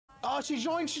Oh, she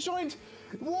joined. She joined.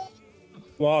 Whoa.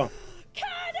 Wow.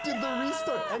 Did the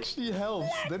restart actually helps?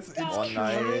 It's nice.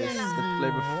 crazy. Play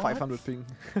with 500 ping.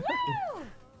 It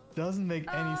doesn't make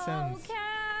any sense.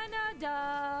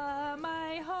 Canada,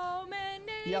 my home and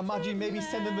Yeah, Maji, maybe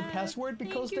send in the password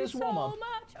because there's warm up.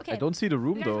 Okay. I don't see the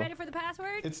room You guys though. ready for the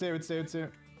password? It's there. It's there. It's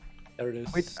there. There it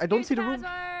is. Wait, I don't see the room.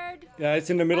 Password. Yeah, it's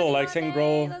in the middle, like second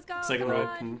row. Let's go. Second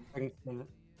come row. on.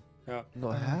 Yeah.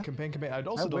 No, huh? Campaign. I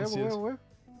also don't see it. Where?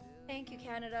 Thank you,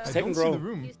 Canada. I Second don't row. see the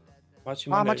room.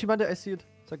 Machi Mande, I see it.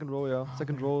 Second row, yeah.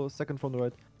 Second row, second from the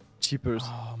right. Cheapers.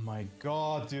 Oh my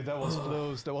god, dude, that was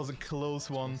close. That was a close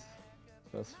one.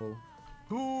 That's full.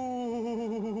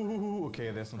 Ooh,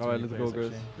 okay, there's not. Alright, let's go,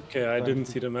 guys. Okay, I didn't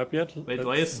see the map yet. Wait,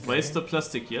 why is the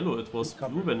plastic yellow? It was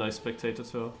blue when I spectated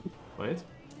her. Right?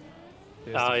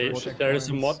 There is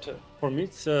a mod. For me,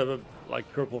 it's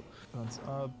like purple. Bounce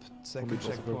up, second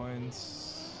checkpoint,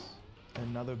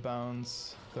 another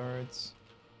bounce, third.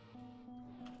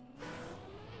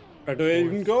 Where do I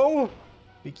even go?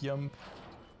 Big jump,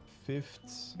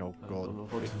 fifth. Oh I don't know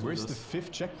how Wait, to do where's the this.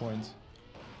 fifth checkpoint?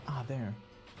 Ah, there.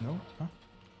 No? Huh?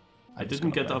 I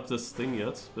didn't get up this thing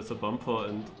yet with the bumper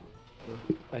and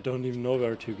I don't even know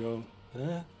where to go.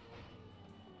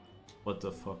 what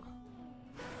the fuck.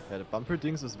 Yeah, the bumper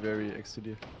things is very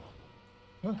XCD.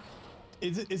 Huh.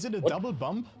 Is it a double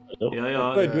bump?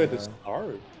 Yeah. I do at the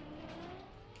start.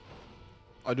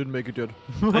 I didn't make it yet.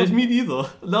 I me neither.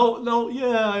 No,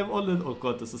 yeah, I'm on it. Oh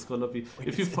god, this is gonna be. Wait,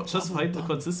 if you it's a just double find a bump.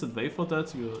 consistent way for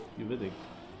that, you're winning.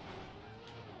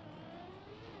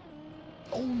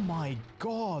 Oh my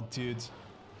god, dude.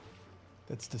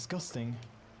 That's disgusting.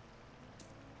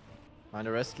 And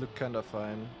the rest look kinda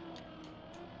fine.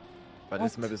 But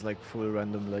this map is like full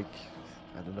random, like,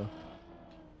 I don't know.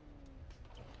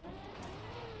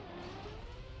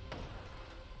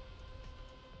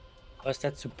 Was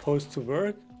that supposed to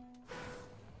work?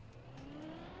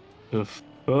 The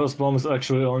first bomb is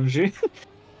actually RNG.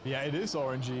 Yeah, it is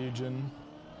RNG, Jin.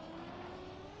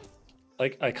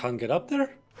 Like, I can't get up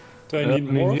there? Do I Yeah, need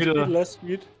me more neither. speed, less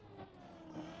speed?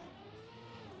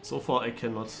 So far, I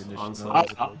cannot answer.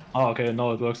 now. Okay,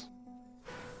 now it works.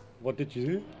 What did you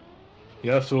do?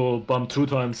 You have to bump 2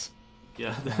 times,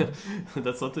 Yeah,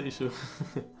 that's not the issue.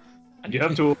 and you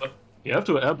have to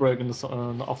air brake in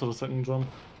the after the second jump.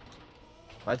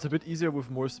 But it's a bit easier with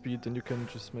more speed, then you can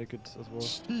just make it as well.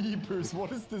 Jeepers,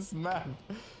 what is this map?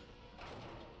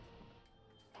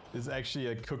 This is actually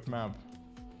a cooked map.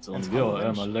 It's on It's here, I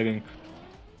am orange. lagging.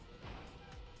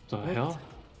 The hell?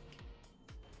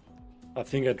 I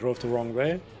think I drove the wrong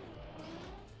way.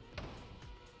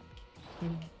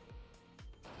 Can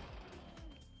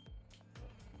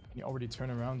you already turn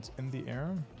around in the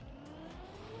air?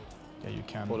 Yeah, you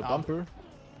can. For the Ah, bumper.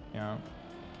 Yeah.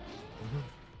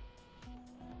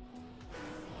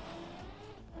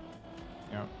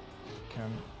 Yeah,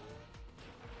 can.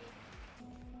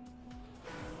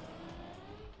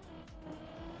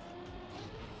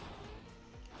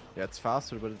 Yeah, it's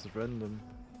faster, but it's random.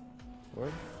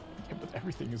 What? Yeah, but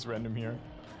everything is random here.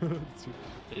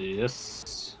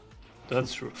 Yes,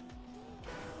 that's true.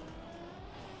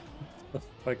 What the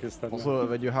fuck is that? Also,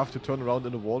 when you have to turn around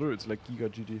in the water, it's like Giga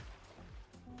GD.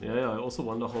 Yeah, I also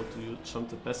wonder how do you jump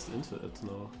the best into it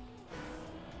now.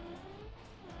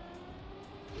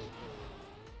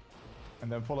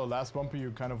 And then for the last bumper,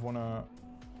 you kind of wanna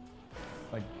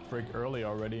like brake early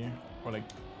already, or like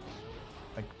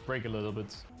brake a little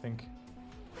bit. I think.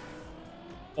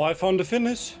 Oh, I found the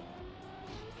finish.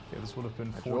 Yeah, this would have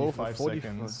been I drove 45 for 45.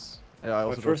 seconds. Yeah, I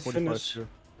also drove first 45 finish. here.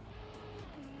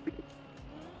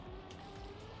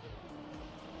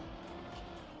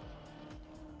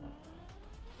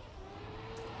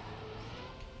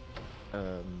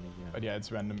 But yeah,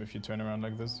 it's random if you turn around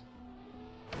like this.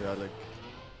 Yeah, like,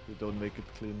 you don't make it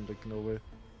clean, like, no way.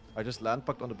 I just land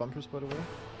bugged on the bumpers, by the way.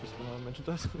 Just wanna mention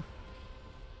that.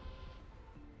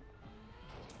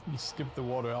 You skipped the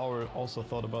water. I also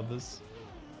thought about this.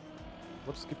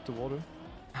 What, skip the water?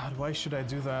 Why should I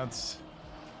do that?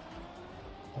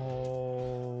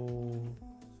 Oh,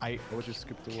 I Why would you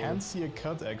skip the water? can't see a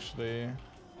cut actually.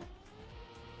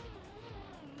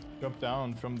 Drop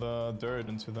down from the dirt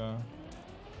into the.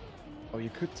 Oh, you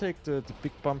could take the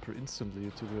big bumper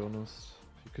instantly, to be honest.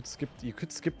 You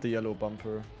could skip the yellow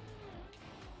bumper.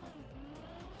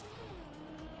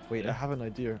 Wait, I have an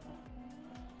idea.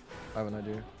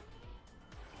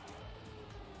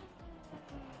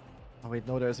 Oh wait,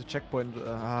 no, there's a checkpoint.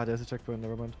 There's a checkpoint,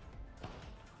 never mind.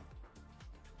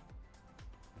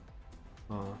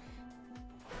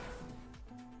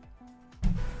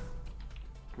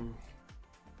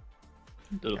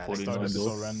 The Yeah, 49 Started this so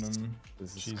goals. random.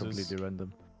 This is Jesus. completely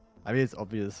random. I mean, it's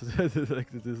obvious.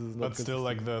 Like, this is not But still,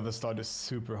 like the start is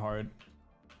super hard.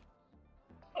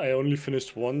 I only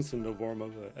finished once in the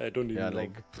warm-up. I don't even know.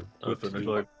 like I finished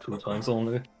like 2 times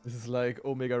only. this is like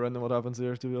Omega random what happens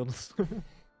here, to be honest.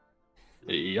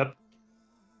 Yep.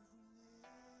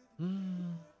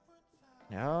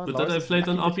 Yeah. But Lars then I is played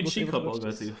an lucky that he RPG was Cup able to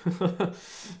watch this. already.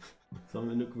 So I'm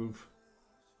in the groove.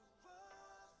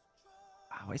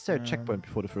 Why is there a checkpoint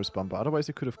before the first bumper? Otherwise,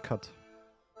 you could have cut.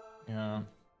 Yeah.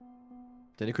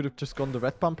 Then you could have just gone the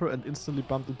red bumper and instantly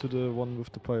bumped into the one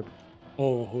with the pipe.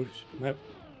 Oh, holy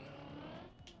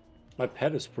my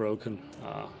pad is broken.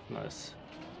 Ah, nice.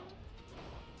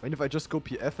 I mean, if I just go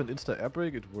PF and insta air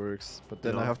brake, it works. But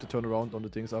then I Yeah. have to turn around on the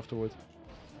things afterwards.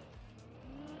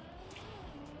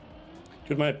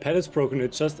 Dude, my pad is broken.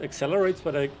 It just accelerates,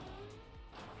 but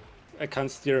I can't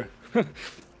steer.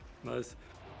 Nice.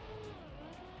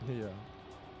 Yeah.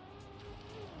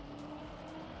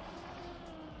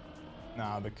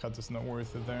 Nah, the cut is not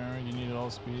worth it there. You need it all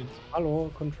speed.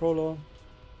 Hello, controller.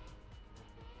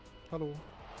 Hello.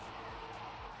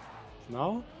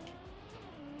 Now?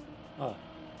 Ah,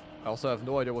 I also have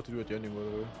no idea what to do at the ending, by the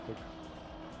way. Like,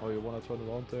 how you wanna turn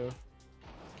around there.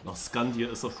 Now Scandia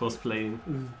is of course playing.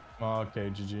 Okay,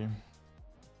 GG.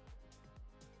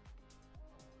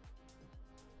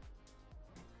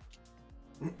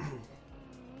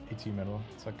 AT metal.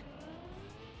 It's like,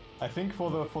 I think for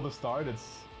the start, it's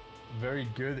very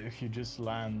good if you just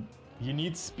land. You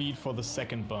need speed for the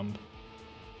second bump.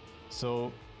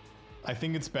 So, I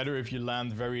think it's better if you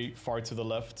land very far to the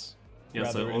left. Yes,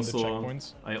 rather in the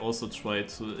checkpoints. I also try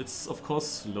to. It's of course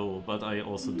slow, but I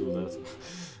also do that.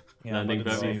 Yeah, Landing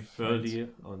but it's very safe, right? early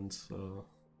and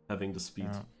having the speed.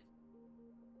 Yeah.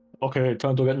 Okay,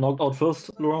 time to get knocked out first,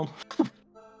 Laurent.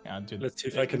 Yeah, dude. let's see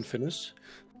if I can finish.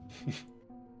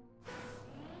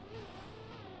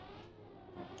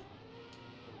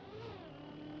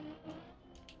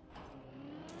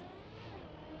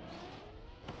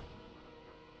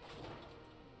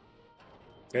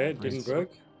 Okay, it didn't work.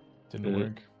 Didn't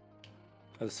work.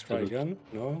 Let's try Did it- again.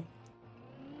 No.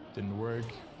 Didn't work.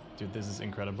 Dude, this is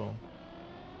incredible.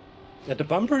 Yeah, the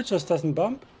bumper just doesn't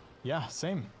bump. Yeah,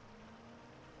 same.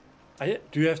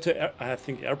 Do you have to? I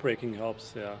think air braking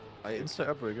helps. Yeah. I insta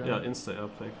air brake, Yeah, insta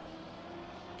airplay.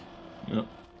 Yeah.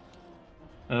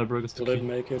 Air brake is the Did I key.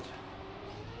 make it?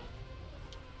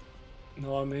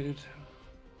 No, I made it.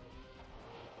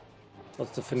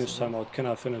 What's the finish timeout? Can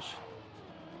I finish?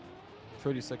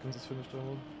 30 seconds is finished.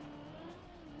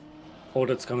 Oh,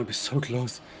 that's gonna be so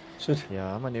close. Shit.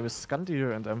 Yeah, my name is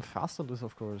Scandir and I'm fast on this,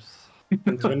 of course.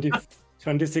 I'm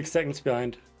 26 seconds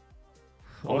behind.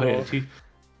 Oh, no. hey,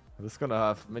 This is gonna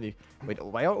have many. Wait,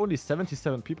 why are only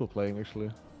 77 people playing actually?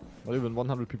 Not even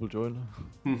 100 people join.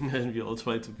 And we all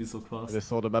try to be so fast. They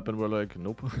saw the map and were like,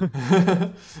 nope.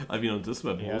 I mean, on this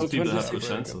map, Yeah, most people have 26 good break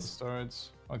at the chances. start.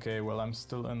 Okay, well, I'm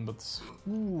still in, but...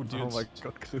 Ooh, dude. Oh my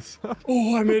god, Chris.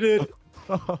 Oh, I made it!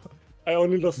 I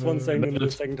only lost 1 second in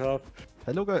the second half.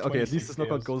 Hello guys. Okay, at least 26 this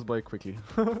knockout KOs. goes by quickly.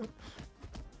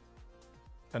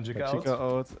 Kanjika out. Chica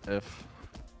out. F.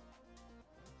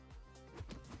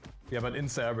 Yeah, but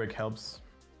insta air brake helps.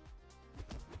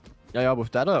 Yeah,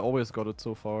 with that I always got it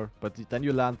so far. But then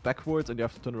you land backwards and you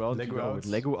have to turn around. Lego you go out. with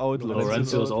Lego out.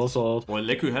 Lorenzo is also out. Well,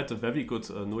 Leku had a very good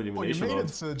no Oh, you elimination made round.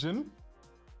 it, Surgeon.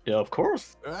 Yeah, of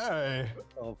course. Hey.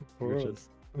 Of course.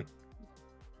 Yeah,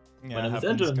 My name is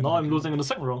happens, NJin. can Now I'm happen. losing in the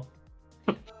second round.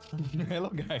 Hello,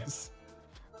 guys.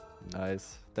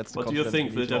 Nice. That's the What do you confidence think?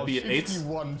 we Will need. there Oh, be 8?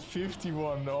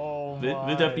 51, oh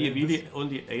Will there be my. really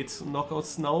only 8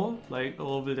 knockouts now? Like,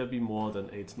 or will there be more than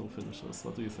 8 no finishes?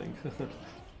 What do you think?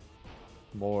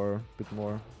 More, bit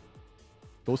more.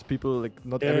 Those people, like,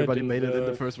 not Yeah, everybody didn't, made it in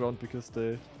the first round because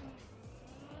they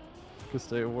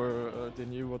were, they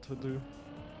knew what to do.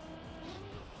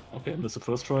 Okay, that's the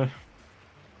first try.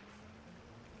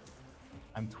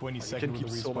 I'm 20 You seconds can with keep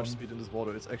the so much respawn. speed in this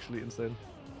water, it's actually insane.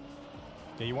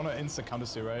 Yeah, you want to insta counter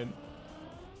steer, right?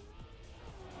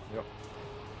 Yep.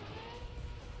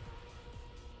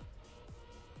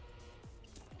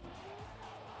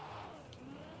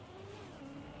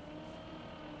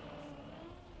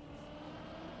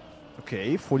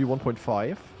 Okay,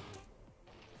 41.5.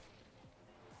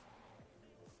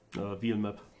 Wheel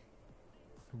map.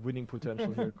 Winning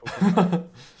potential here. Coco.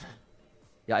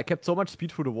 Yeah, I kept so much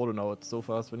speed through the water now. It's so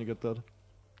fast when you get that.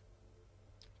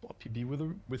 Oh, PB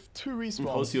with 2 respawns.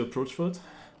 How's your approach for it?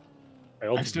 I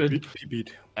also Actually,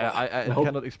 beat. I nope.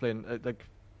 cannot explain. Like,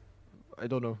 I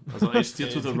don't know. So I steer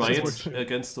to the It's right just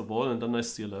against the wall and then I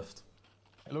steer left.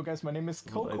 Hello, guys. My name is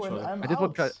What I Coco, and try. I'm I did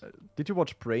out. watch. Did you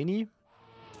watch Brainy?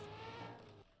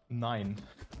 9.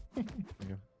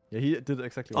 Yeah, he did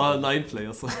exactly. 9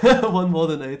 players. One more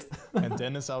than 8. And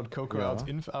Dennis out, Coco out,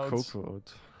 Inf out. Coco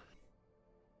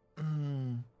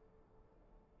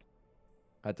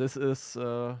out. This is,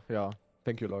 yeah.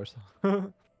 Thank you, Lars.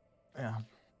 Yeah.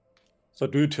 So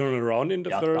do you turn around in the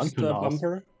Yeah, first danke, Lars.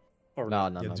 bumper? Or No,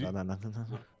 not? no, Yeah, no, do- no, no, no, no,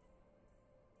 no.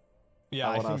 Yeah,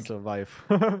 I I wanna think. survive.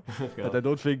 Yeah. But I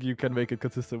don't think you can make it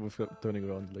consistent with turning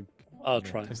around. Like, I'll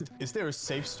try. Is there a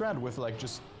safe strat with like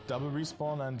just double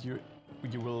respawn and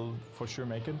you will for sure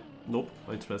make it? Nope,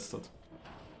 I tested.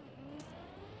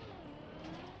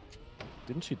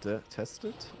 didn't she test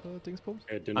it, Dingsbums?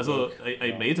 It didn't Also, work.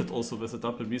 I made it also with a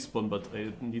double respawn, but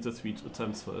I needed 3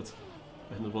 attempts for it.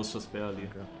 And it was just barely.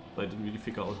 Okay. I didn't really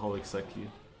figure out how exactly.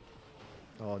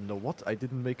 Oh no, what? I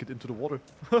didn't make it into the water.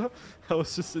 I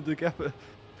was just in the gap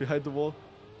behind the wall.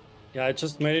 Yeah, I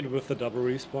just made it with the double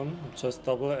respawn. Just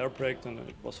double air braked and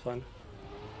it was fine.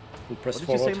 We press What did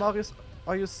forward. you say, Marius?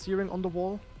 Are you steering on the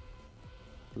wall?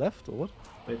 Left or what?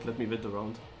 Wait, let me wind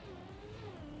around.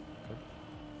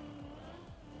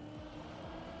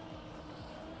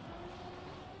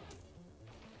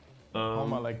 How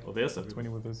am I like oh, there's 20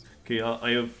 everyone. with this? Okay,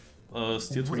 I have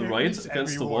steer to the Where right is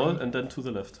against the wall everyone? and then to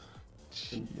the left.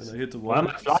 And when I hit the Why wall, am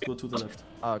I flying? go to the left.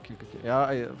 Ah, okay.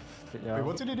 Yeah, yeah. Wait,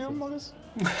 what did you do, Marcus?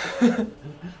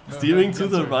 Steering to yeah,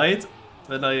 the sorry. right,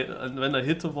 when I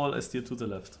hit the wall, I steer to the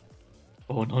left.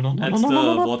 Oh no no no And no no the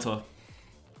no, no. water.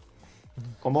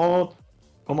 Come on,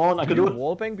 come on, I can do it.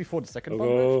 Wallbang before the second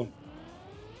bumper? Go.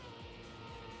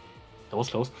 That was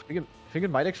close. I think it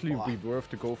might actually be worth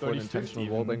to go for an 35th intentional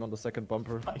even. wallbang on the second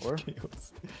bumper. Or?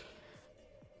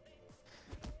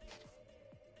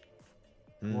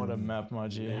 What a map,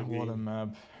 Maji. Maybe. What a map.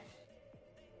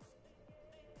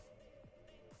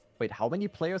 Wait, how many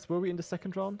players were we in the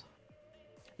second round?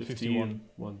 51.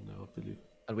 51, I believe.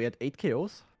 And we had 8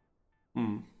 KOs?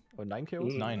 Hmm. Or 9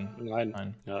 KOs? 9. 9.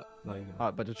 9. Yeah. 9. Yeah.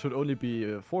 Ah, but it should only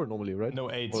be 4 normally, right?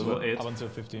 No, 8. Oh, no, 8. Up until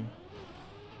 15.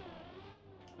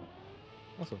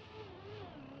 Also.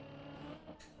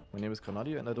 My name is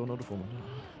Granady and I don't know the format.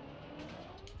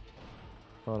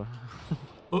 Schade.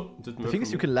 Oh, didn't The work thing for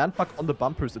is, you me. can land back on the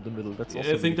bumpers in the middle. That's Yeah,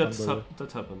 also I think really fun, by the way.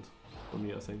 that happened for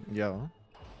me, I think. Yeah.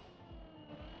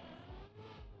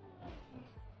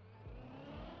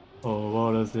 Oh,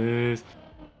 what is this?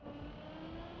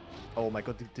 Oh my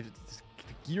god, the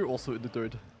gear also in the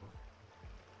dirt.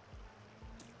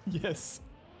 Yes.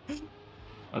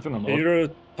 I think I'm out. You're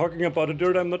talking about the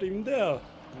dirt, I'm not even there.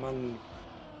 Man.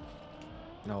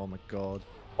 Oh my god.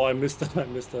 Oh, I missed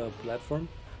the platform.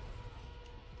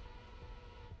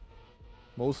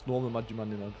 Most normal Maji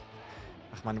Money map.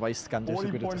 Ach man, why is Scandir so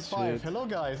good at this 40.5. shit? Hello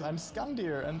guys, I'm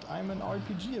Scandir and I'm an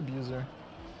RPG abuser.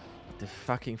 The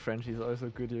fucking Frenchies are so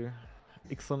good here.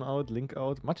 Ixon out, Link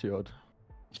out, Machi out.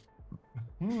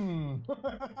 Hmm.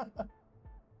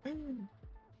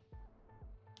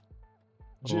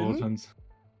 Oh, Jin? thanks.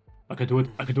 I can do it.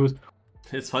 I can do it.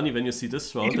 It's funny when you see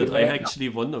this round that I actually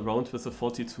won a round with a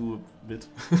 42 bit.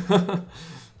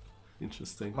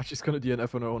 Interesting. Machi's gonna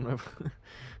DNF on her own map.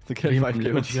 To get 5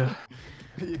 Limit kills. here.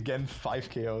 Again, 5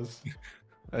 KOs.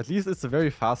 At least it's a very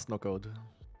fast knockout.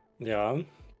 Yeah.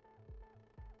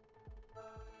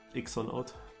 Ixon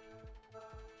out.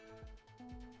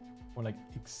 Or like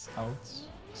X out,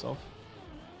 X off.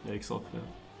 Yeah, X off, yeah.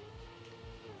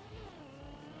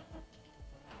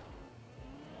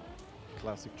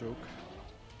 Classic joke.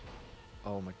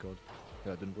 Oh my god.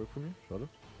 Yeah, it didn't work for me. Schade.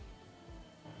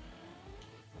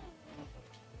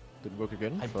 Didn't work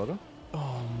again. Schade.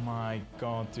 Oh my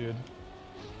god, dude.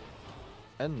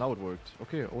 And now it worked.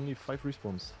 Okay, only 5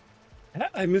 respawns.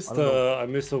 I missed I don't I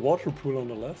missed the water pool on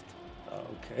the left.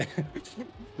 Okay.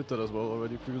 Did that as well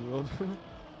already previous round.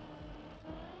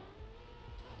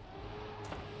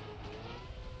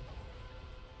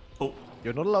 Oh,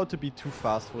 You're not allowed to be too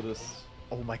fast for this.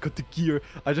 Oh my god, the gear.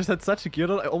 I just had such a gear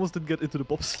that I almost didn't get into the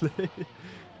bobsleigh.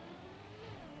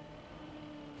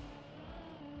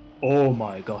 Oh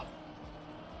my god.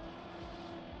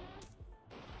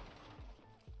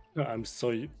 I'm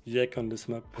so yak on this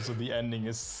map. Also, the ending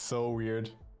is so weird.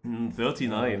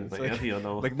 39 it's by like- area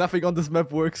now. Like nothing on this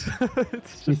map works.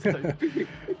 It's just like...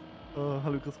 Oh,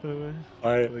 hello Chris, by the way.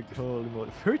 I Like, holy moly.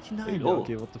 39? Oh.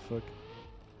 Okay, what the fuck.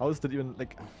 How is that even,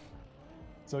 like...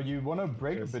 So you wanna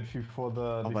break Yes. a bit before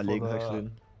the Überlegen, actually.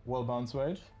 wall bounce,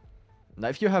 right? Now,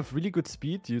 if you have really good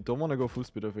speed, you don't want to go full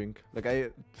speed, I think. Like, I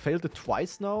failed it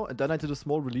twice now, and then I did a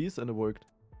small release, and it worked.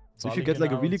 So if you get,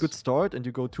 like, a really good start, and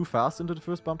you go too fast into the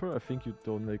first bumper, I think you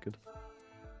don't make it.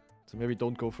 So maybe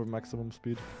don't go for maximum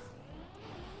speed.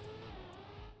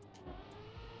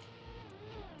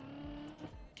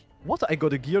 What? I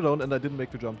got a gear down, and I didn't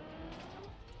make the jump.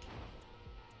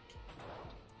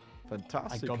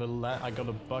 Fantastic. I got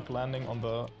a bug landing on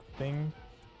the thing.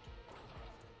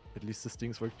 At least this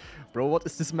thing's worked. Bro, what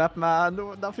is this map, man?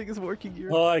 No, nothing is working here.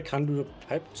 Oh, I can't do the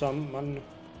pipe jump, man.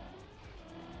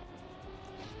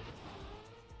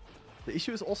 The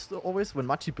issue is also always when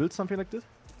Maji builds something like this.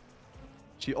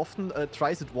 She often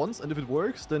tries it once, and if it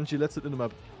works, then she lets it in the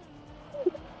map.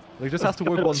 Like, it just has to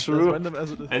work once, as random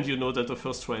as it is. And you know that the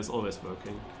first try is always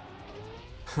working.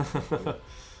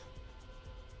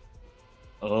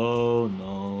 Oh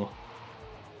no.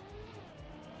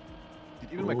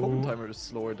 Even my cooking timer is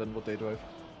slower than what they drive.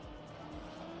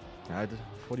 Yeah, I did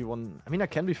 41. I mean, I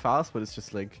can be fast, but it's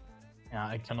just like... Yeah,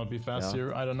 I cannot be fast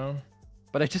here. I don't know.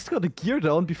 But I just got the gear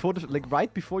down before the, like,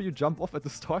 right before you jump off at the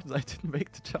start, and I didn't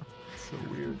make the jump. So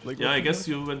weird. Like, yeah, I guess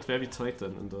you went very tight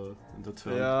then in the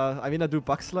turn. Yeah, I mean, I do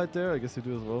bug slide there. I guess you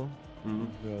do as well. Mm.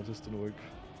 Yeah, it just didn't work.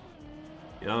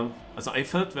 Yeah, also I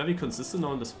felt very consistent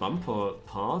now in this bumper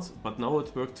part, but now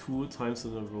it worked 2 times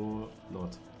in a row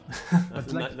not.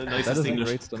 But like, the nicest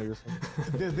English.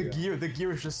 The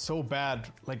gear is just so bad.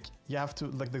 Like, you have to,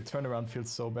 like, the turnaround feels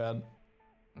so bad.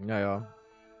 Yeah.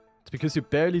 It's because you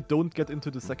barely don't get into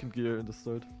the second gear in the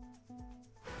start.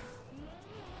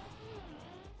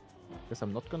 Guess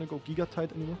I'm not gonna go giga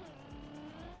tight anymore.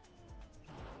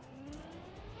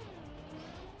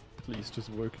 Please just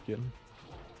work again.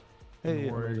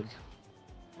 Hey, work.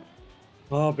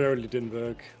 Oh, barely didn't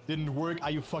work. Didn't work?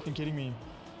 Are you fucking kidding me?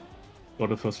 Got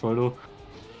the first try though.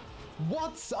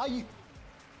 What? Are you...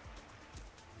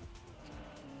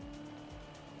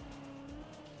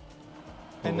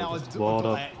 And now it's...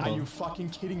 Are you fucking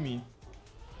kidding me?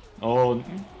 Oh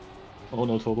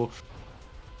no, turbo.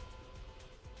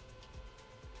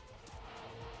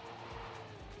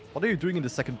 What are you doing in the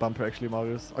second bumper actually,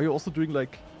 Marius? Are you also doing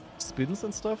like spins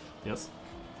and stuff? Yes.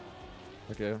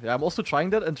 Okay, yeah, I'm also trying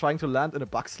that and trying to land in a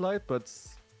bug slide, but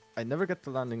I never get the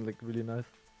landing like really nice.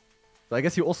 So I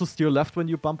guess you also steer left when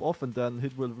you bump off and then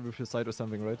hit with your side or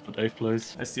something, right? At 8th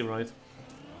place. I steer right.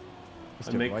 I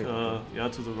steer make, right, okay. yeah,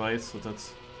 to the right, so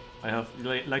that I have,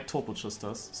 like Turbo just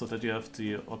does, so that you have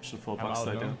the option for bug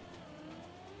slide, yeah.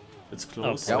 It's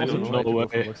close, Yeah, I don't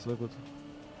know.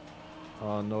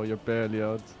 Oh no, you're barely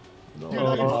out. No. Dude,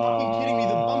 are you fucking kidding me?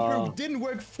 The bumper didn't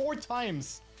work 4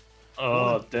 times!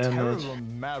 Oh, damn it. Terrible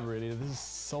map, really. This is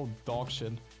so dog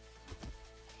shit.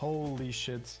 Holy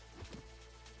shit.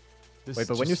 This Wait,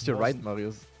 but when you steer right,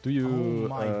 Marius, do you... Oh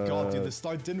my god, dude, the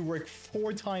start didn't work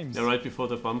 4 times. Yeah, right before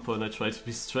the bumper, and I tried to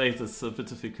be straight. It's a bit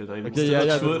difficult. I'm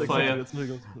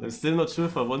still not sure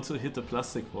if I want to hit the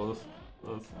plastic wall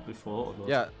before or not.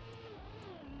 Yeah.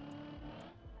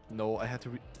 No, I had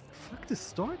to fuck this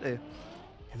start, eh?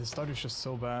 Yeah, the start is just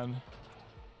so bad.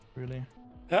 Really?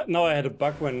 No, I had a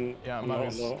bug when on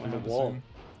the wall.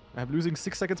 I'm losing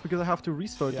 6 seconds because I have to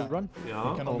restart the run. Yeah.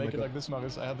 You cannot make it like this,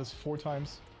 Marius. I had this 4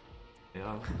 times.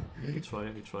 Yeah, we try.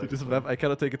 Dude, this map, I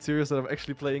cannot take it serious that I'm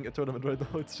actually playing a tournament right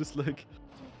now. It's just like,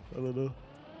 I don't know.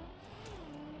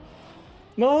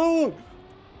 No!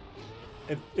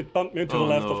 It bumped me to the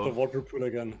left no. of the water pool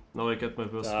again. Now I get my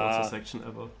worst sponsor section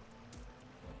ever.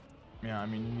 Yeah, I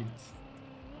mean, you need...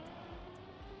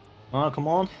 Ah, come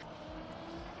on.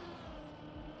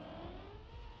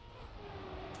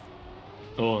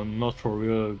 Oh, not for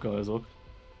real, guys. Okay.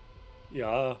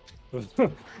 Yeah.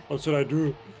 What should I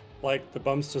do? Like, the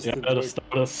bumps just didn't work.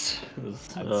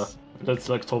 That's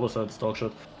like Turbo side's dog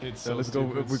shit. It's let's go.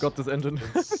 We got this engine.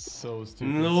 It's so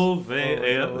stupid. No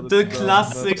way, the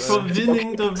classic for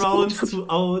winning the rounds to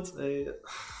out,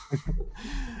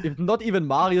 If not even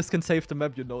Marius can save the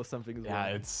map, you know something is wrong.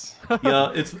 Yeah, it's...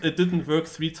 Yeah, it didn't work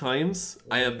 3 times,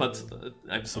 but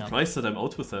I'm surprised that I'm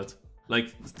out with that.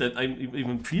 Like, that I'm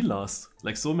even pre-last.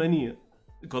 Like, so many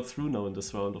got through now in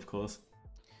this round, of course.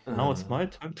 Now it's my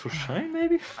time to shine,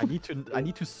 maybe? I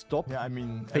need to stop Yeah, I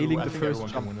mean... failing I the think first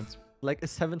everyone jump. can win it. Like a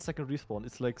 7-second respawn.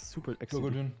 It's like super Go,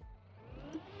 exciting.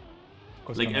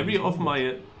 Like, every of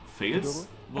my fails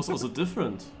was also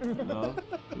different. Yeah,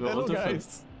 we were all different.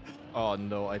 Guys. Oh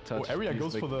no, I touched. Area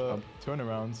goes for the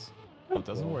turnarounds. It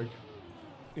doesn't work.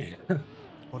 Yeah.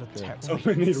 What a terrible... So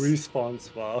many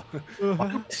respawns, wow.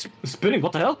 Spinning,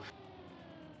 what the hell?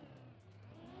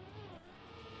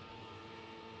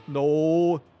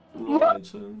 No.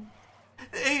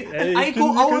 Hey, I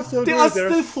go out. There are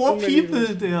still 4 people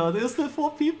there. There are still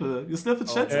 4 people. You still have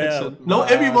a chance, NJin. Now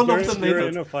every one of them made it.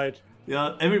 In a fight.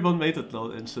 Yeah, everyone made it now,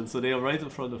 NJin. So they are right in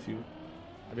front of you.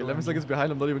 I'm 11 seconds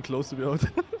behind. I'm not even close to be out.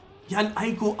 Yeah, and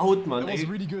I go out, man. That was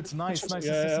really good. Nice. Nice.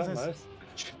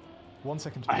 1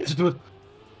 second. I had to do it.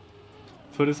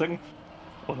 30 seconds.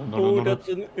 Oh, no. That's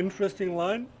an interesting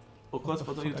line. Oh god,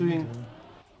 what are you doing?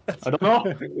 I don't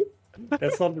know.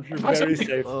 That's not very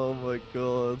safe. Oh my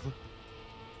god.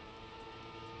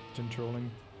 Jin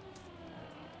trolling.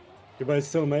 You might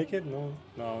still make it? No?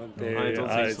 No, I don't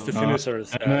think it's so. the No.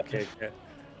 finishers. Okay.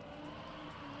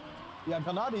 Yeah,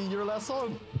 Granady, your last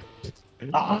song.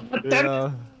 Ah,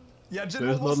 Yeah. Yeah, Jin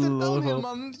There's almost not a did lot of downhill,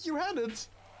 hope. man. You had it.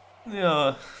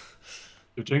 Yeah,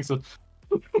 you jinxed it.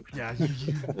 Yeah, you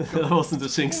that wasn't a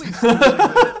jinx.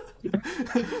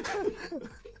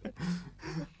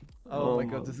 Oh my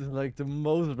god, this is like the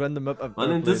most random map I've And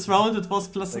ever in this played. round it was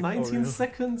plus Like, 19 real.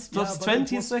 seconds, Yeah, plus but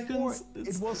 20 it was seconds.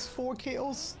 It was 4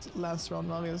 KOs last round,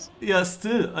 Marius. Yeah,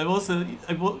 still,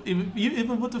 you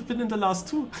even would have been in the last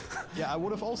two. Yeah, I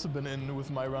would have also been in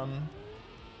with my run.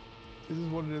 This is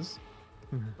what it is.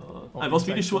 I was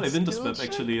really sure I win this skill map check.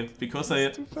 actually, because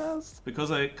It's too fast.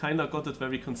 I kinda got it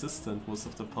very consistent most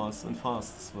of the parts and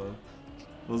fast as well.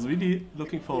 I was really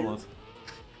looking forward.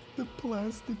 The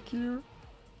plastic gear.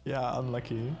 Yeah,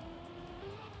 unlucky.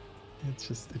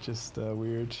 It's just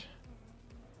weird.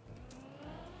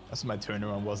 That's my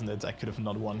turnaround, wasn't it? I could have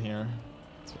not won here.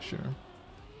 That's for sure.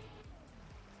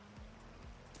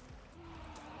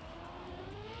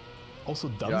 Also,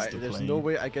 Yeah, Dunster there's playing. no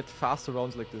way I get faster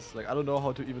rounds like this. Like, I don't know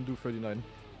how to even do 39.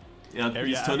 Yeah, Area,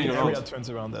 he's turning area around. turns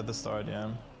around at the start, yeah.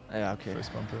 Yeah, okay.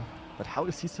 First bumper. But how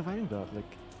is he surviving that? Like,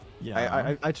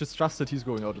 Yeah. I just trust that he's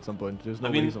going out at some point. There's no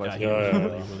I way mean- he's surviving.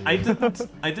 Yeah.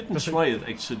 I didn't try it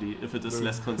actually, if it is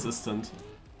less consistent.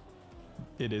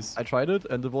 It is. I tried it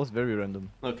and it was very random.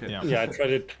 Okay. Yeah. Yeah, I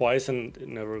tried it twice and it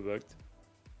never worked.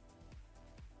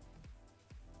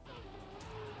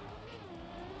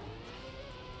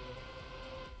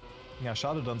 Ja,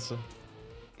 schade, Dunster.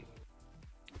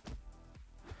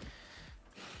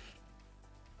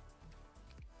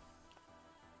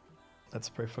 Let's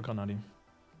pray for Granady.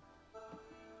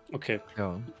 Okay.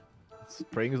 Yeah.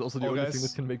 Praying is also the Oh, only guys, thing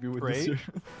that can make me win pray. this year.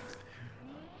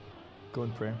 Go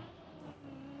and pray.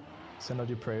 Send out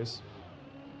your prayers.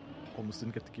 Almost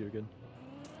didn't get the gear again.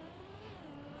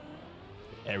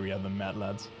 Area the mad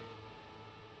lads.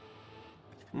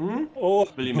 Hmm? Oh,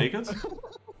 Will he make it?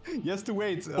 He has to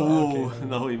wait. Oh, okay.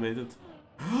 now he made it.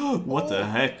 What the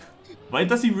heck? Why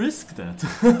does he risk that?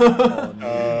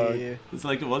 Yeah. It's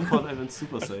like one part I went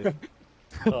super safe.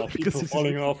 people he's-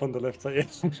 falling off on the left side.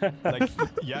 Like,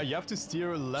 yeah, you have to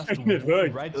steer left, It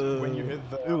worked. right when you hit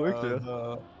it worked,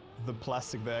 yeah. the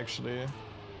plastic there actually.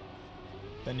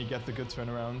 Then you get the good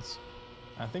turnarounds.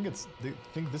 I think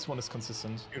this one is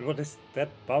consistent. Dude, what is that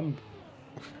bump?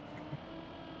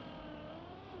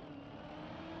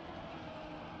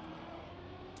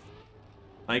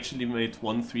 I actually made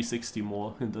 360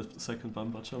 more in the second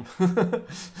bumper jump.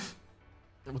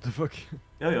 What the fuck?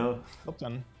 yeah. Top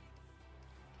 10.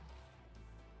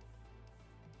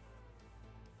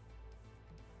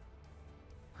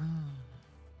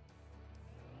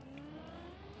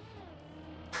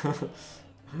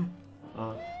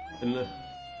 In the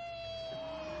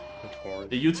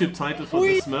YouTube title for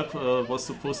this map was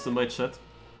supposed in my chat.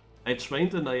 I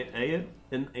trained an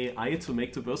AI to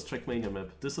make the worst Trackmania map.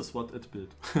 This is what it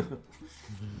built.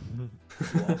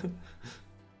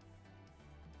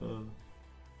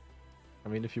 I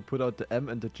mean, if you put out the M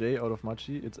and the J out of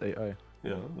Maji, it's AI.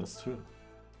 Yeah, that's true.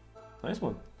 Nice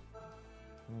one.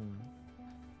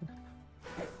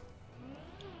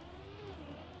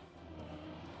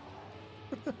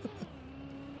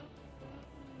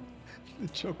 The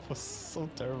joke was so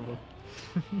terrible.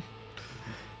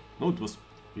 No, it was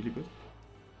really good.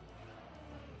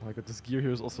 Oh my god, this gear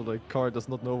here is also like, car does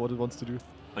not know what it wants to do.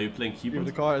 Are you playing Even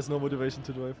the keyboard? car has no motivation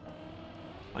to drive.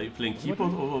 Are you playing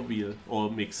keyboard or wheel or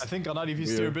mix? I think Granady, if you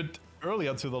steer a bit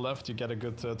earlier to the left, you get a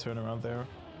good turnaround there.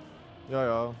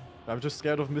 Yeah. I'm just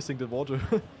scared of missing the water.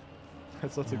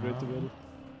 That's not so great to be honest.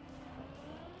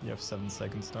 You have 7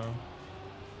 seconds now.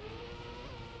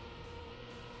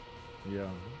 Yeah.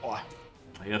 Oh,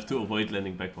 You have to avoid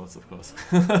landing backwards, of course.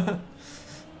 Yeah.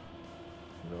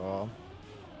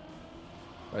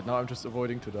 Right now I'm just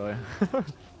avoiding to die.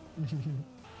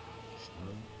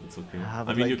 It's okay. Ah, I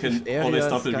but mean, you like, can this area always is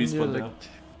double kinda respawn like- there.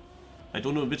 I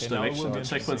don't know in which Okay, now it will direction be the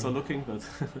checkpoints are interesting. looking, but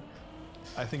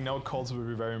I think now calls will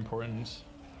be very important.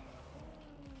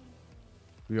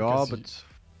 Yeah, Because but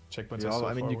Checkpoints yeah, are so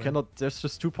I mean far you away. cannot. There's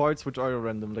just 2 parts which are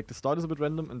random. Like the start is a bit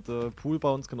random, and the pool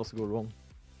bounce can also go wrong.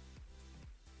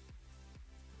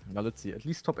 Now let's see. At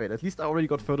least top 8. At least I already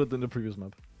got further than the previous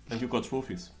map. and you got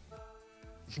trophies.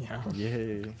 Yeah,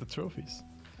 Yay! the trophies.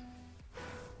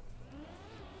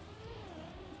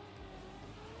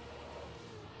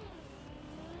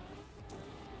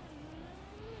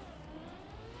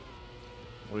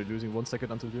 Already losing 1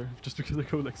 second until here, just because I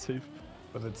go like safe.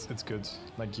 But it's good.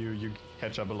 Like you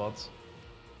catch up a lot.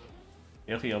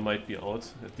 Area might be out.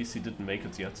 At least he didn't make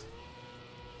it yet.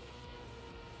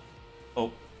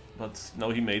 Oh, but now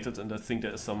he made it, and I think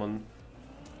there is someone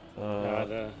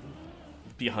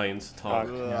behind Tark.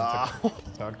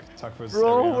 Tuck versus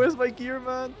Bro, area. where's my gear,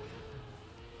 man?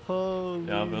 Holy.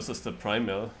 Yeah, versus the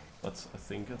Primal. But I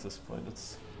think at this point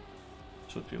it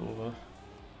should be over.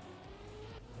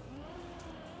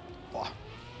 Oh.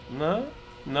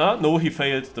 No, he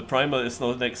failed. The Primal is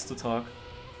now next to Tark.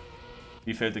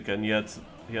 He failed again, yet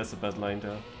he has a bad line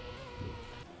there.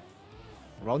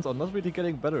 Rounds are not really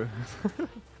getting better.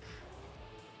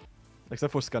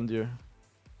 Except for Skandir.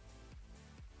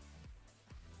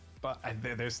 But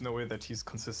there's no way that he's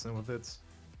consistent with it.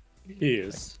 He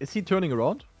is. Is he turning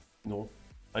around? No.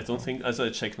 I don't think, as I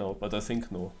check now, but I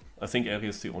think no. I think Ari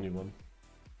is the only one.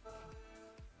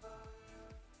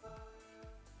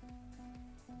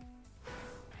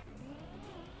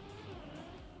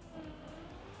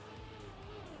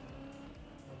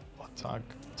 Oh,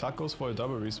 Tuck goes for a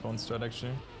double respawn strat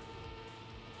actually.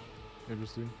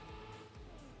 Interesting.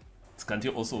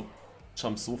 Skandir also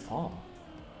jumps so far.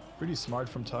 Pretty smart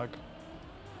from Tuck.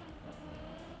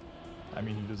 I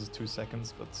mean, he loses 2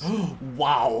 seconds, but...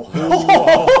 Wow!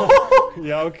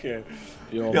 Yeah, okay.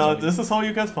 Yeah, this is how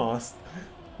you get fast.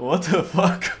 What the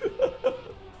fuck?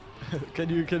 Can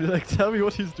you like tell me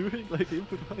what he's doing, like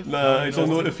input wise? Nah, I don't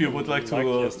know if you would like to.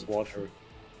 Just water.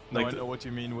 No, Like I know what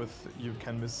you mean with you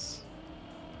can miss...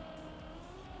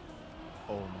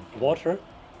 Oh my god. Water?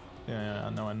 Yeah,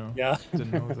 now I know. Yeah.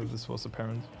 Didn't know that this was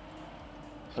apparent.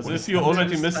 As What if is you that?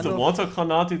 already Is missed that the a- water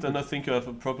Granady, then I think you have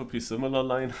a probably similar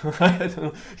line. I don't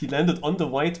know. He landed on the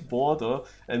white border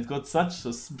and got such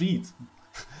a speed.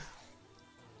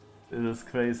 It is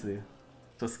crazy.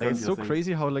 Just Like, it's Skandir so thing.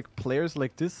 crazy how like players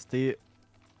like this, they're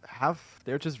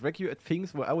just wreck you at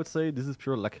things where I would say this is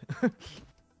pure luck.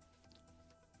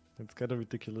 It's kind of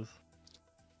ridiculous.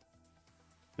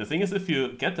 The thing is, if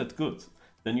you get that good,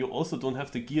 then you also don't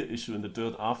have the gear issue in the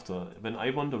dirt after. When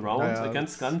I won the round Yeah,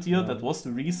 against that's- Skandir, yeah. that was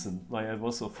the reason why I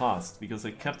was so fast. Because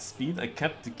I kept speed, I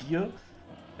kept the gear,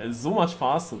 and so much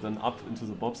faster than up into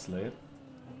the bobsleigh.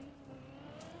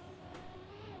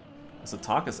 So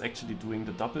Tark is actually doing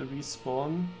the double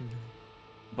respawn,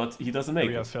 but he doesn't make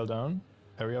Area it. fell down.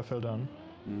 Area fell down.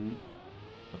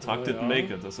 But Tark didn't Yeah.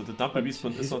 make it, so the double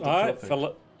respawn is not the I perfect.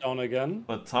 fell down again.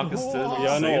 But Tark is still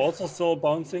Yeah, safe. no, also still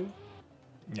bouncing.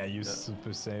 Yeah, you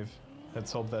super safe.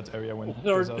 Let's hope that area went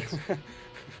Third. goes out.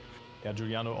 Yeah,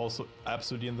 Giuliano also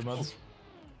absolutely in the mud.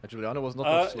 Juliano was not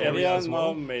that slow. Area as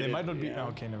well. now made They it. might not be. yeah. Oh,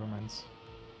 okay, never mind.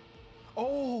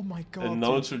 Oh my god. And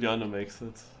now dude. Giuliano makes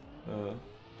it.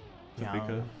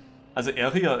 Typical. Yeah. Also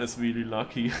Area is really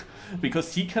lucky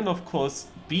because he can of course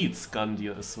beat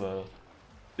Skandir as well.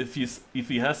 If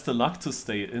he has the luck to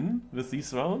stay in with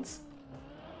these rounds.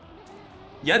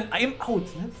 Yeah, I'm out.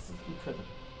 Yes,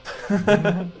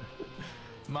 incredible.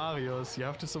 Marius, you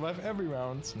have to survive every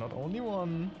round, not only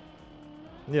one.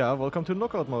 Yeah, welcome to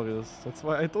Knockout, Marius. That's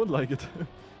why I don't like it.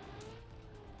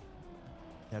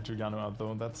 Yeah, Giuliano out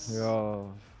though. That's. Yeah.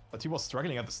 But he was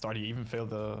struggling at the start. He even failed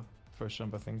the first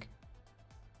jump, I think.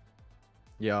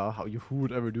 Yeah, who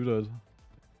would ever do that?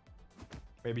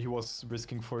 Maybe he was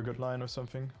risking for a good line or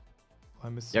something. I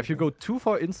missed. Yeah, if you go too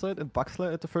far inside and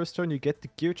backslide at the first turn, you get the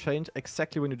gear change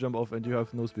exactly when you jump off and you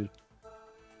have no speed.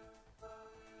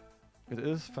 It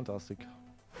is fantastic.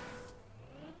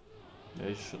 Yeah,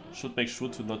 you should make sure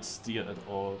to not steer at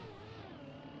all.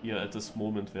 Here at this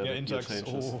moment where Yeah, the gear Intax.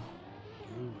 changes. Oh.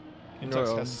 Intax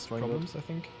Yeah, has trying that. problems, I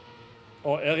think.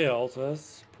 Or Area also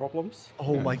has problems.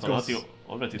 Oh my god. Granady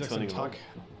already Intax turning and around. Tuck.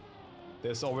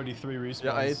 There's already 3 respawns.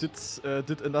 Yeah, I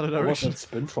did another What was direction. that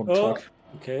spin from Oh, Tuck?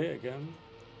 okay, again.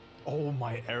 Oh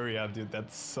my area, dude.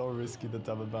 That's so risky, the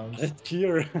double bounce.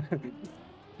 Here.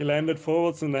 He landed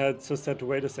forwards and I just had to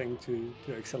wait a second to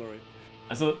accelerate.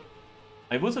 Also,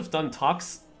 I would have done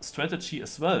Tark's strategy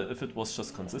as well if it was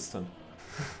just consistent.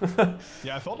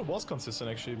 Yeah, I thought it was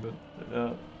consistent actually, but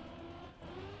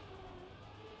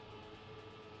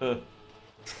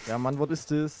Yeah, man, what is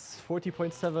this?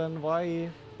 40.7, why?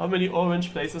 How many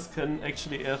orange places can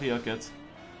actually Area get?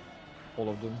 All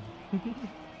of them.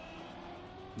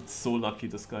 It's so lucky,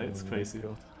 this guy. It's Oh my crazy.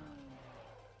 God.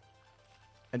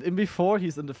 And in before,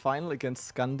 he's in the final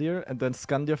against Skandir, and then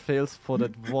Skandir fails for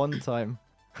that one time.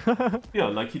 Yeah,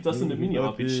 like he does in the mini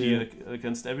Lucky. RPG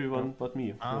against everyone but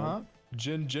me.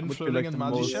 Jin Would be floating like in the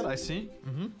Maji most- shell, I see.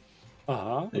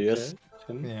 Uh-huh. Yes.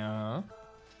 Okay. Yeah.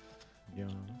 Yeah.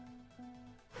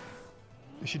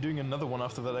 Is she doing another one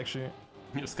after that actually?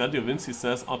 If Skandir wins, he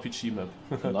says RPG map.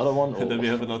 Another one? And then we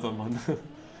Oh. have another one.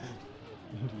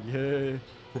 Yeah.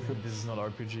 This is not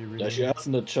RPG really. Yeah, she asked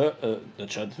in the chat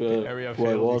area who I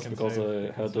failed, you was can because say. I You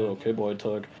can had the say. okay boy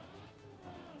tag.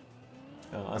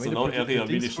 Yeah, I also mean, now the area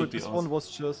really things for should be this out. one was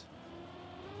just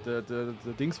the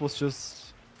things was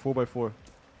just 4x4. You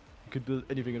could build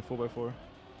anything in 4x4.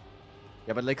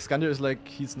 Yeah, but like Scandia is like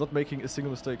he's not making a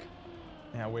single mistake.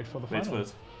 Yeah, wait for the Wait final. for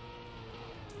it.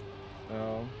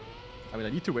 I mean, I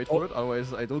need to wait for it,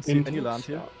 otherwise I don't see any land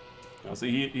here. Also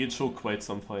he choked quite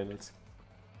some finals.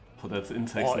 For that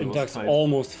Intex. Oh, Intex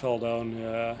almost fell down,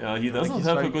 yeah. Yeah, he doesn't he's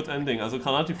have a trying- good ending. Also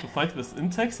Granady for fight with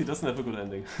Intex, he doesn't have a good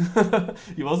ending.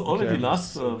 He was already Okay.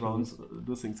 last So round close.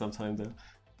 losing some time there.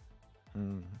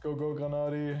 Go, go,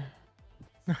 Granady.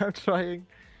 I'm trying.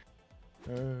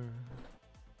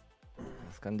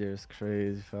 Scandia is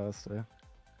crazy fast, eh?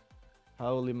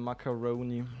 Holy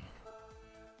macaroni.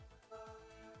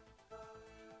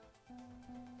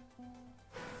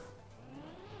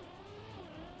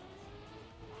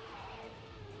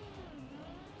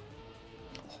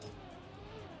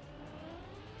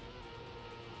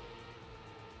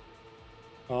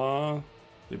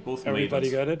 They both Everybody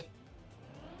made it. got it?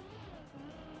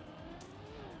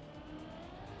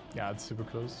 Yeah, it's super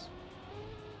close.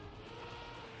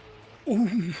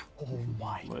 Ooh. Oh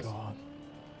my Nice. god.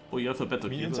 Oh, you have a better I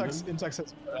mean, kill than Intex him? has a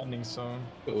good ending, so.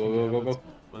 Go, go, go, go, go.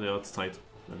 Well, yeah, it's tight.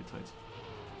 Very tight.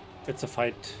 It's a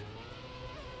fight.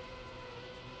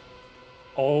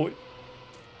 Oh,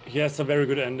 he has a very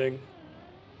good ending.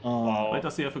 Why Wow.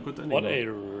 does he have a good ending? What though? a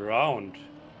round.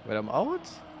 Wait, I'm out?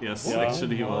 Yes, Yeah.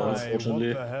 actually he was. Why? unfortunately.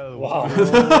 What the hell? Wow.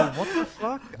 Oh, what the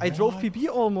fuck? I drove What? PB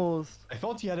almost. I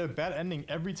thought he had a bad ending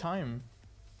every time.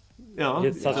 Yeah, He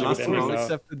had such the a last good two ending rounds. now.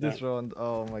 Except in this round.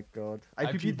 Oh my god. I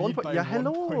PB'd PB'd 1 by point. Yeah,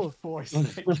 hello. 1.4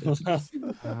 seconds.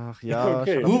 Ach, yeah.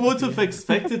 Okay. shut Who up, would PB. have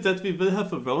expected that we will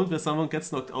have a round where someone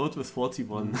gets knocked out with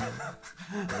 41?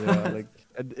 Yeah, like,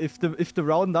 and if the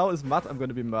round now is mad, I'm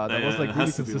gonna be mad. I Yeah, was yeah, like it really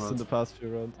has to be consistent mad. the past few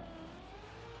rounds.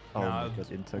 Oh Nah, my god,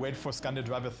 Intex. Wait for Scandia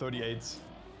Driver 38.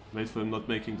 Wait for him not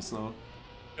making this now.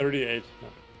 38. Yeah.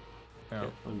 Yeah,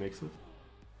 That makes it.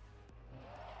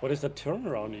 What is that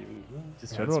turnaround even?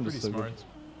 This yeah, it's turnaround pretty is so smart. good.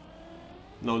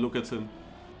 Now look at him.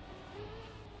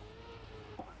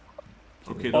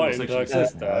 Okay, that Oh, was actually Intex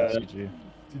is Yeah, dead. GG.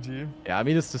 GG. Yeah, I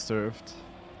mean it's deserved,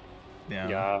 Yeah.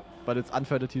 Yeah. but it's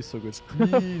unfair that he's so good.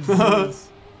 Jesus.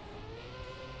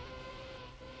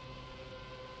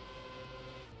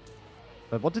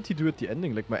 But what did he do at the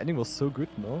ending? Like my ending was so good,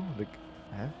 no? Like,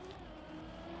 huh?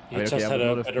 He I mean, just okay, I had would a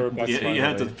not have better beaten back this Yeah, one, he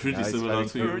had right? a pretty Yeah, it's similar fine.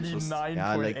 to you. Just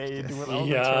 39.8 without the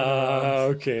Yeah,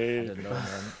 turnaround. okay. I don't know,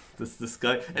 man. this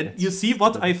guy. And you see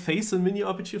what I face in mini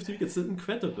RPG of the week? It's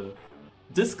incredible.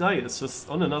 This guy is just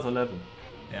on another level.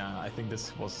 Yeah, I think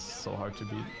this was so hard to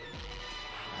beat.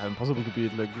 Impossible to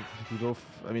beat. Like, if you drove,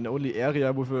 I mean, only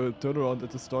area with a turnaround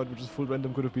at the start, which is full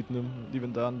random, could have beaten him.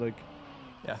 Even then, like,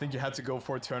 Yeah, I think you had to go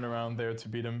for a turnaround there to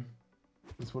beat him.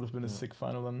 This would have been a sick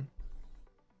final then.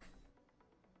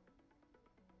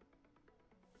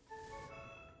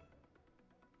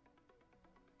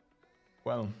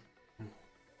 Well,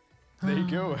 there you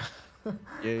go.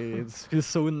 yeah, it feels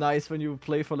so nice when you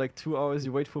play for like 2 hours,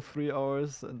 you wait for 3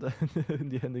 hours, and then in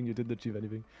the ending you didn't achieve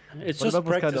anything. It's But just that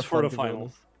was kinda practice for fun, the to be final.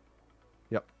 honest.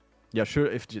 Yep. Yeah, sure.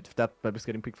 If that map is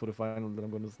getting picked for the final, then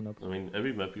I'm gonna snap. I mean,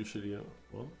 every map usually.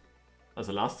 Well, as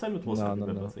the last time it was No, every no,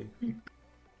 map, no. I think.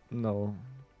 No.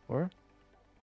 Or?